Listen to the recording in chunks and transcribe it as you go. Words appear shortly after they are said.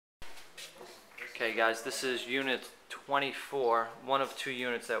Okay guys, this is unit 24, one of 2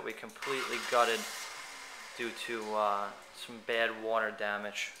 units that we completely gutted due to some bad water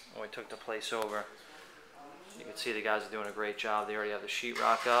damage when we took the place over. You can see the guys are doing a great job. They already have the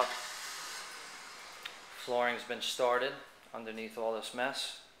sheetrock up. Flooring's been started underneath all this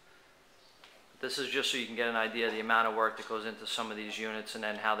mess. This is just so you can get an idea of the amount of work that goes into some of these units and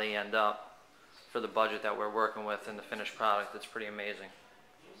then how they end up for the budget that we're working with in the finished product. It's pretty amazing.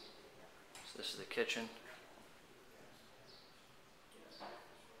 So this is the kitchen.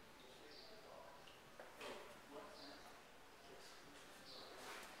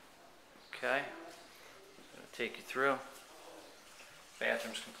 Okay, I'm going to take you through.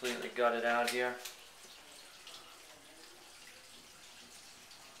 Bathroom's completely gutted out here.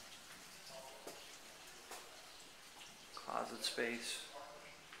 Closet space.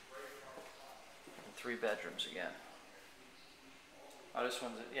 And 3 bedrooms again. Oh, this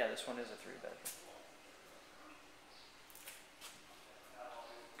one is a 3-bedroom.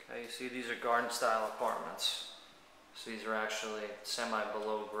 Okay, you see these are garden style apartments. So these are actually semi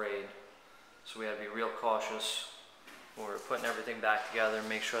below grade. So we have to be real cautious when we're putting everything back together and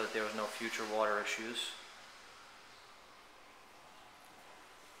make sure that there was no future water issues.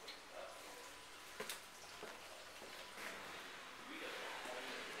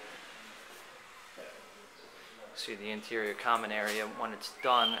 See the interior common area. When it's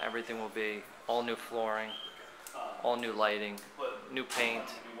done, everything will be all new flooring, all new lighting, new paint.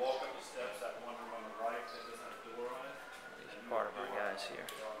 You walk up the steps, that one room on the right that doesn't have a door on it. These are part of our guys here.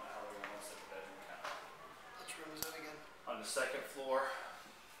 Which room is that again? On the second floor,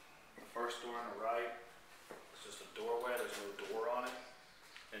 the first door on the right, it's just a doorway, there's no door on it.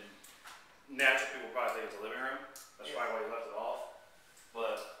 And naturally people probably think it's a living room, that's probably why you left it off.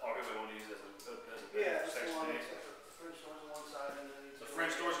 But our people want to use it as a section A. The French door's on one side and then The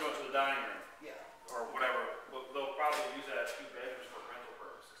French door's going to the dining room. Yeah. Or whatever, they'll probably use that as 2 bedrooms.